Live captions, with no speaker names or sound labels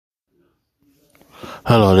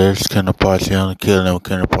Hello there, it's Kendall Party on the Killing Them with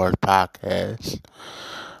Kendall Party podcast.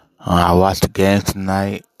 I watched the game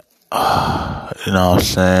tonight. You know what I'm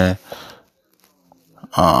saying?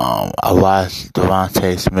 I watched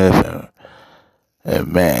Devontae Smith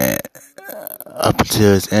and man, up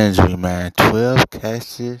until his injury, man, 12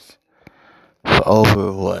 catches for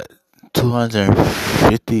over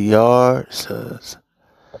 250 yards.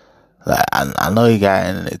 I know he got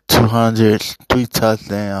in the 200s, 3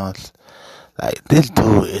 touchdowns. Like, this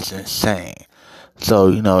dude is insane. So,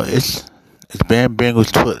 it's Ben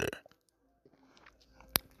Bengals Twitter.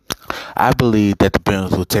 I believe that the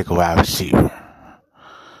Bengals will take a wide receiver.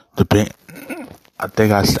 I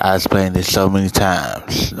think I explained this so many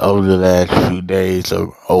times over the last few days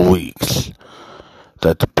or weeks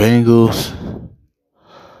that the Bengals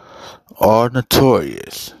are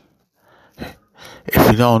notorious.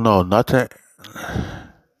 If you don't know nothing,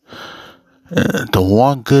 the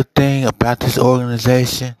one good thing about this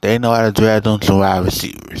organization, they know how to draft them some wide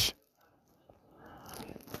receivers.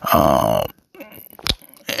 And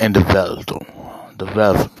develop them.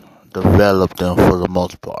 Develop them for the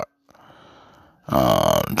most part.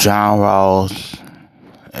 John Ross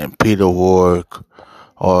and Peter Ward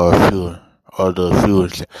or the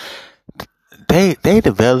fewest. They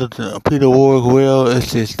developed Peter Ward well.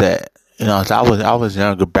 It's just that I was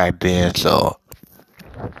younger back then, so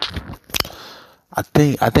I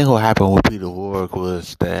think what happened with Peter Ward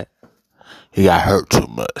was that he got hurt too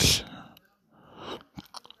much.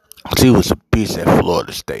 He was a beast at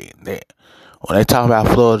Florida State. When they talk about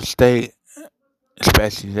Florida State,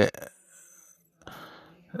 especially that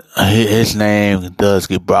his name does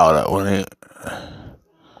get brought up when it,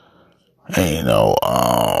 and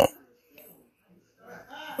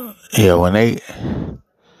yeah, when they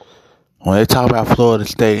talk about Florida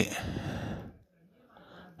State,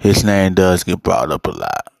 his name does get brought up a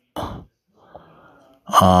lot.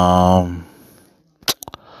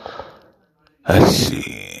 Let's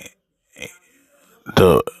see,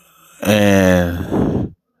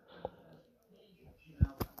 and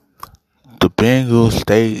the Bengals,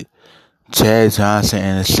 they Chad Johnson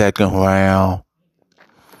in the second round,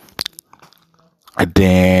 and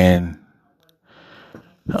then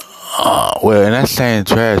in that same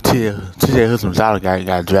draft, T.J. Hudson-Zala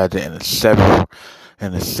got drafted in the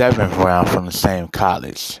seventh round from the same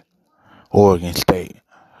college, Oregon State.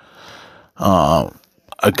 A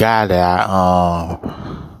guy that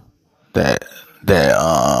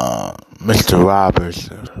Mr. Roberts,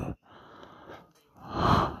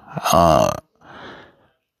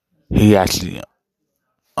 he actually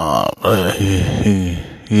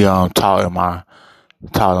he taught in my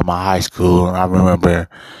high school, and I remember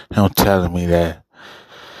him telling me that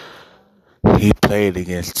he played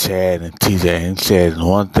against Chad and TJ, and he said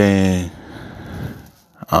one thing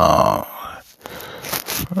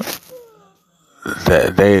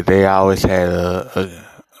that they always had a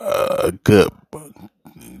good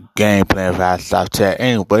game plan for how to stop Chad.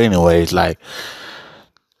 Anyways,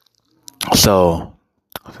 so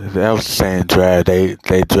that was the same draft. They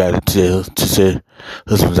drafted TJ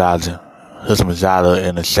Hudson-Zala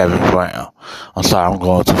in the seventh round. I'm sorry, I'm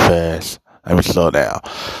going too fast. Let me slow down.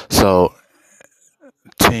 So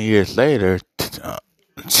 10 years later,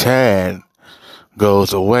 Chad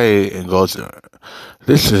goes away and goes.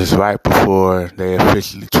 This is right before they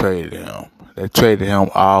officially traded him. They traded him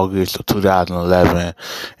August of 2011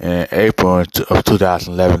 and April of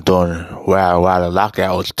 2011 while the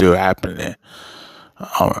lockout was still happening.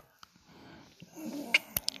 That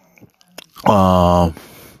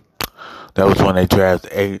was when they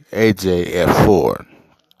drafted AJ at 4.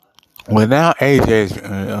 Well, now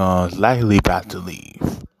AJ is likely about to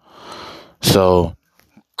leave. So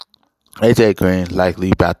AJ Green is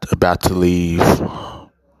likely about to leave.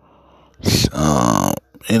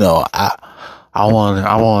 I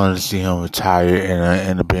wanted to see him retire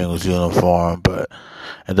in the Bengals uniform, but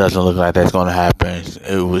it doesn't look like that's going to happen.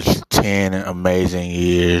 It was 10 amazing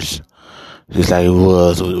years, just like it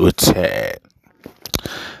was with Chad.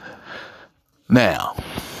 Now,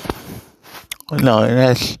 and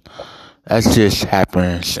that's just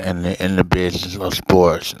happens in the business of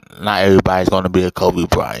sports. Not everybody's going to be a Kobe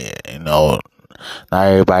Bryant, Not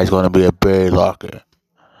everybody's going to be a Barry Larkin,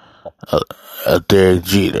 a Derek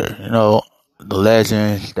Jeter. The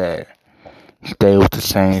legends that stay with the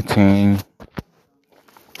same team.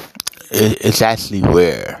 It's actually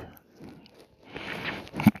rare.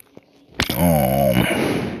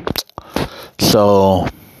 So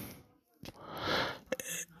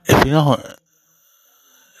if you don't,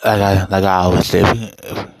 like I always say,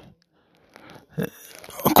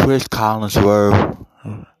 Chris Collinsworth,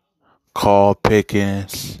 Carl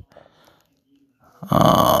Pickens,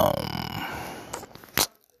 Um,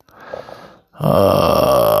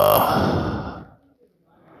 uh,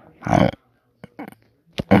 I'm,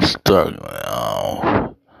 I'm struggling.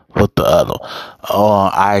 What the other? Oh,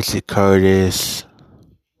 Isaac Curtis.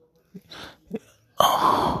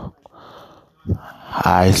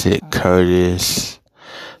 Isaac Curtis.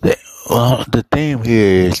 The theme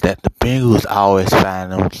here is that the Bengals always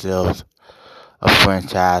find themselves a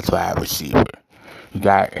franchise wide receiver. You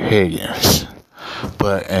got Higgins.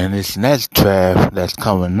 But in this next draft that's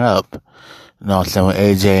coming up, you know what I'm saying, with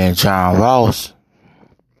AJ and John Ross,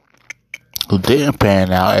 who didn't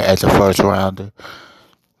pan out as a first rounder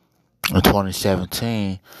in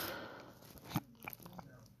 2017,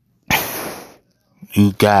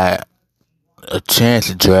 you got a chance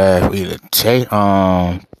to draft either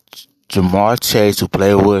Jamar Chase, who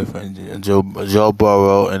played with Joe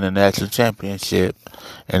Burrow in the national championship,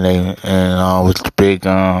 and was the big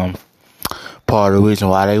part of the reason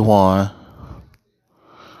why they won.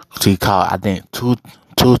 He caught, I think, two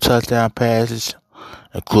touchdown passes,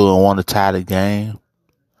 including one to tie the game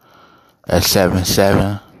at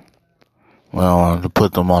 7-7. Well, to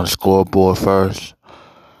put them on the scoreboard first.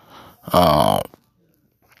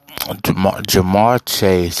 Jamar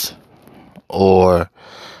Chase, or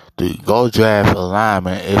the go draft a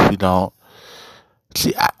lineman if you don't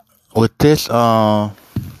see with this hiring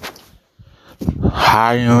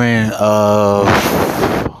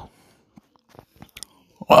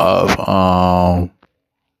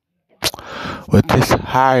with this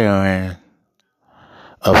hiring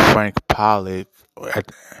of Frank Pollock at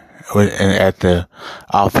the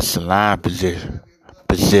offensive line position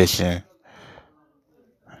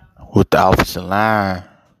with the offensive line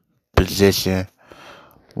position,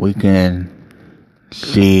 we can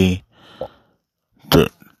see the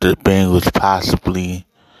Bengals possibly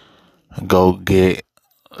go get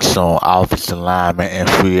some offensive linemen in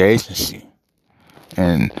free agency.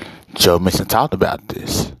 And Joe Mixon talked about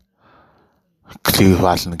this, because he was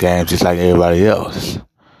watching the game just like everybody else.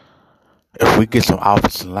 If we get some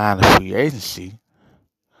offensive line in free agency,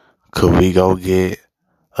 could we go get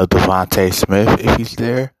a Devontae Smith if he's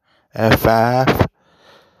there at 5?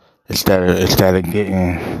 Instead of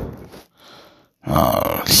getting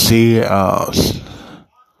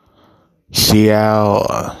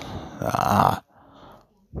Seattle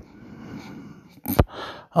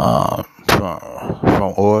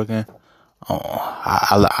from Oregon.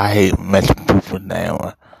 I hate mentioning people's name.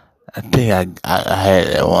 I think I had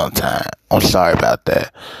it at one time. I'm sorry about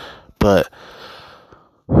that. But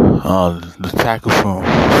the tackle from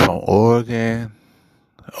Oregon,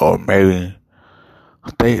 or maybe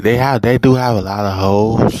they do have a lot of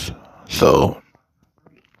holes. So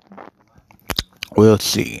we'll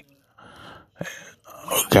see.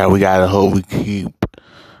 We gotta hope we keep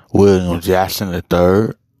William Jackson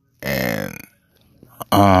III, and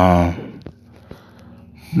I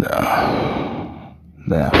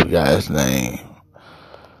forgot his name.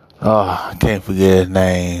 Oh, I can't forget his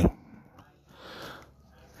name.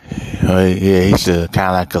 Yeah, he's kind of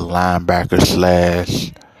like a linebacker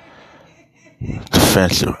slash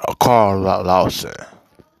defensive. Carl Lawson.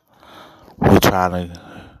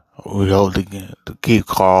 We hope to keep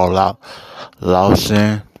Carl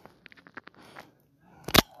Lawson.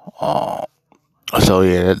 So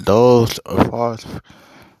yeah, those, as far as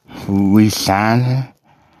re-signing,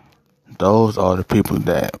 those are the people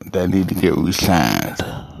that need to get re-signed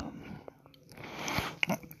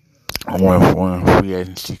when free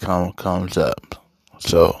agency comes up.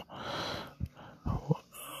 So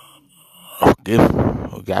we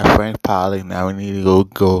got Frank Pollock. Now we need to go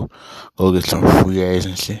get some free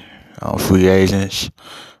agents at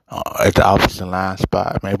the offensive line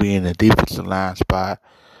spot, maybe in the defensive line spot.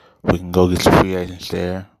 We can go get some free agents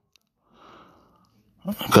there.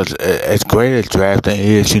 Because as great as drafting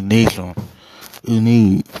is, you need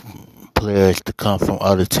players to come from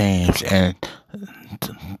other teams, and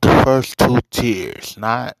the first 2 tiers,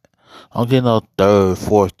 don't get no 3rd,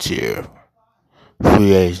 4th tier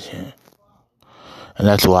free agent. And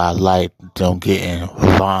that's why I like them getting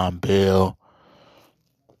Von Bell,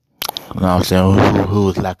 you know what I'm saying, who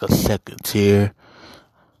was like a 2nd tier,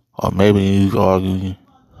 or maybe you could argue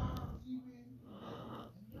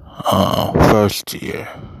 1st tier.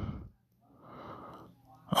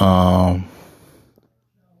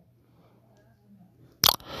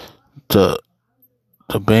 The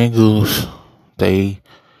Bengals,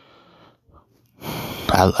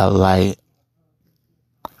 I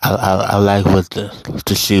like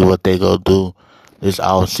to see what they go do this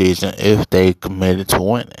offseason if they committed to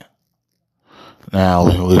winning. Now,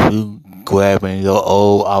 if you grabbing your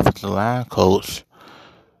old offensive line coach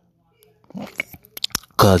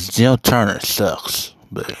Cause Jim Turner sucks.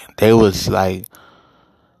 But they was like,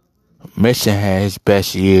 Mission had his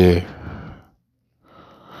best year.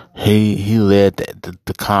 He led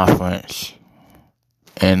the conference.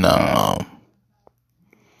 And I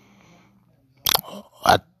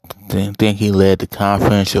think he led the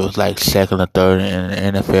conference. It was like second or third in the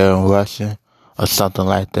NFL in rushing or something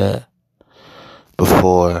like that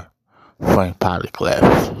before Frank Pollock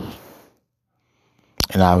left.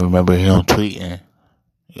 And I remember him tweeting,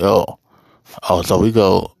 so we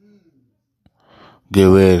go get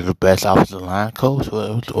rid of the best offensive line coach?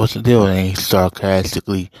 What's the deal? And he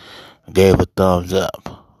sarcastically gave a thumbs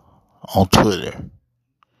up on Twitter.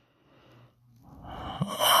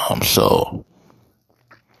 So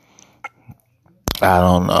I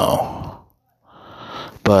don't know.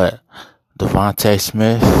 But Devontae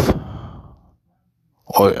Smith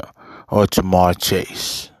or Ja'Marr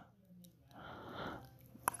Chase.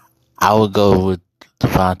 I would go with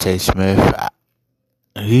Devontae Smith.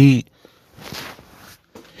 He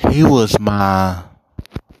was my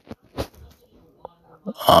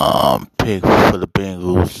pick for the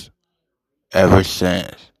Bengals ever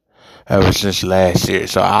since last year.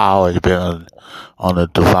 So I always been on the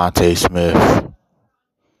Devontae Smith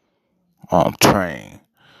train.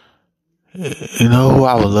 You know who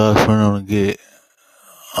I would love for them to get?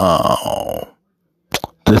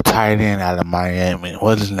 The tight end out of Miami.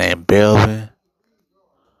 What's his name? Belvin?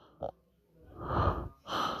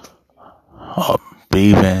 Or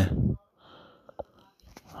Bevan?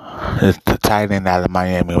 It's the tight end out of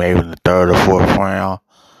Miami, maybe in the third or fourth round.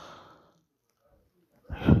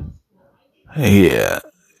 Yeah.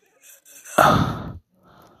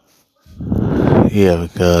 Yeah,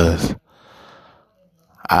 because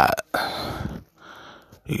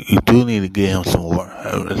you do need to get him some work.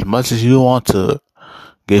 As much as you want to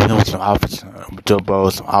get him some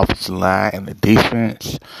offensive line and the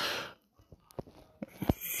defense,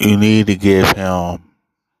 you need to give him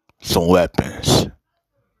some weapons,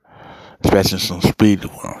 especially some speedy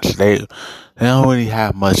ones. They don't really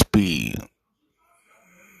have much speed.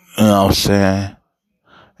 You know what I'm saying?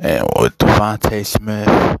 And with Devontae Smith,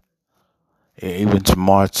 and even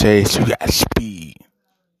Ja'Marr Chase, you got speed.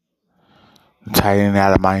 The tight end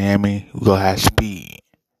out of Miami, you gonna have speed.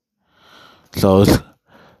 So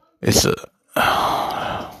it's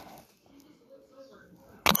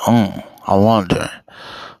I wonder.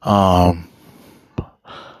 On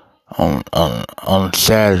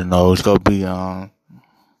Saturday, it's gonna be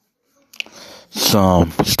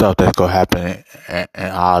some stuff that's gonna happen in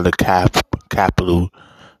all the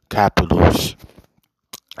capitals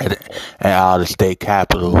and all the state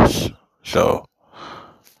capitals. So,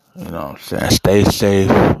 you know what I'm saying, stay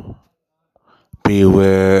safe. Be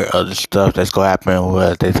aware of the stuff that's gonna happen.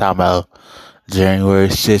 What they talking about January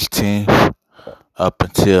 16th up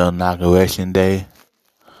until Inauguration Day.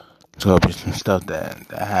 There's gonna be some stuff that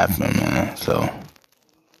happened, man. So,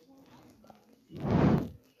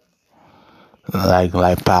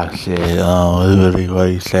 like Pac said, really what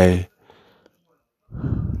he say.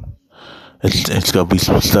 It's gonna be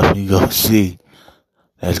some stuff you gonna see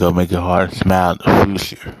that's gonna make it hard to smile in the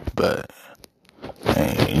future. But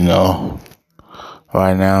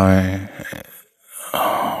right now,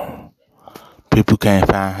 people can't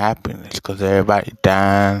find happiness because everybody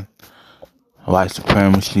dying. White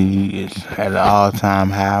supremacy is at an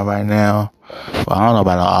all-time high right now. Well, I don't know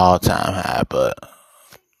about an all-time high, but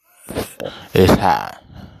it's high.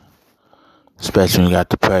 Especially when you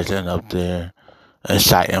got the president up there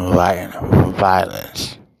inciting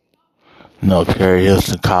violence. Kerry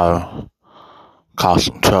Hilson caused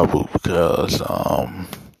some trouble because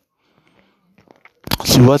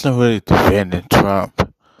she wasn't really defending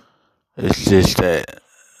Trump. It's just that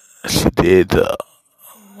she did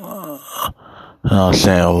you know what I'm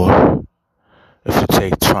saying? If you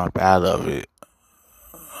take Trump out of it,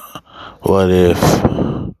 what if,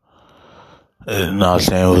 you know what I'm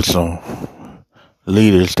saying, with some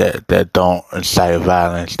leaders that don't incite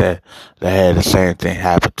violence, that had the same thing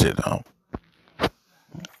happen to them.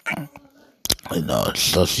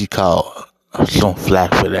 So she called some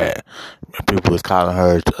flack for that. People was calling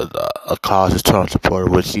her a closet Trump supporter,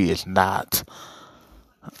 which she is not.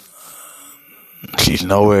 She's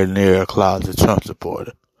nowhere near a closet Trump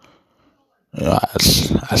supporter. I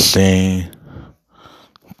seen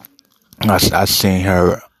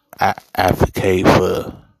her advocate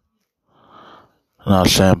for,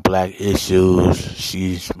 black issues.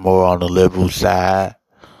 She's more on the liberal side.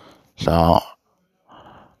 So,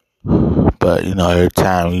 but every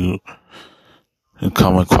time you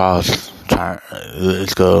come across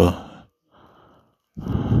let's go.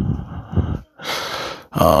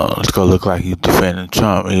 It's gonna look like he's defending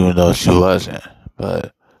Trump, even though she wasn't.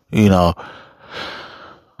 But it's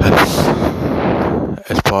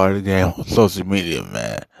part of the game on social media,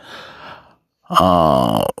 man.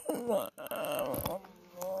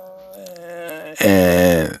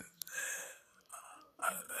 And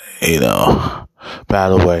by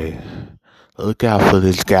the way, look out for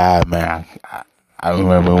this guy, man. I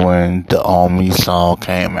remember when the On Me song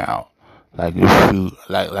came out, like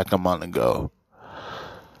a month ago.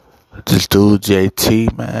 This dude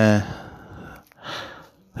JT, man,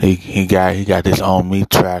 he got this On Me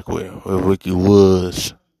track with Ricky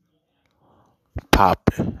Woods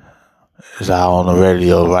popping. It's out on the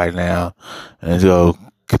radio right now, and it's gonna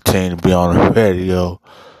continue to be on the radio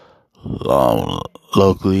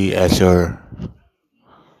locally at your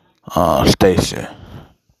station.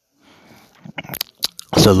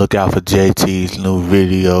 So look out for JT's new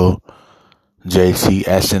video, JT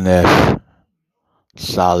SNF,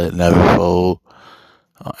 Solid Never Fold,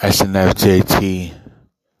 SNF JT,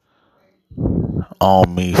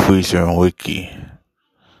 On Me featuring Wiki.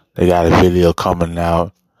 They got a video coming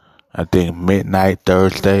out, I think midnight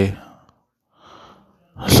Thursday.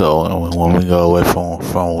 So when we go away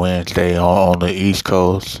from Wednesday on the East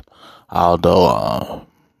Coast, although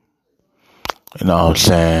you know what I'm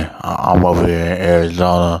saying, I'm over here in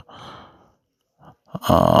Arizona,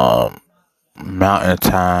 Mountain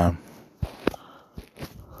Time,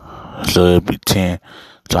 so it'll be 10.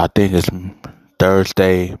 So I think it's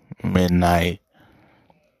Thursday midnight.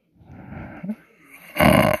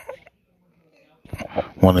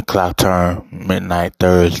 When the clock turn midnight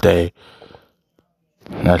Thursday,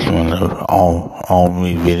 that's when the on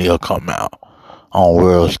Me video come out on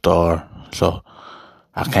World Star. So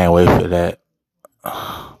I can't wait for that.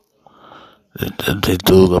 This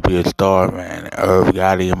dude gonna be a star, man. Irv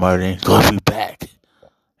Gotti and Murder gonna be back.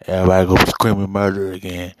 Everybody gonna be screaming murder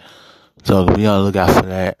again. So be on the lookout for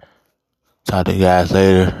that. Talk to you guys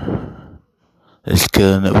later. It's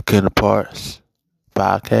Killing It with Killer Parts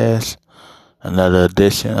podcast. Another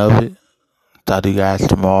edition of it. Talk to you guys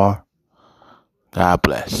tomorrow. God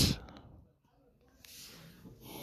bless.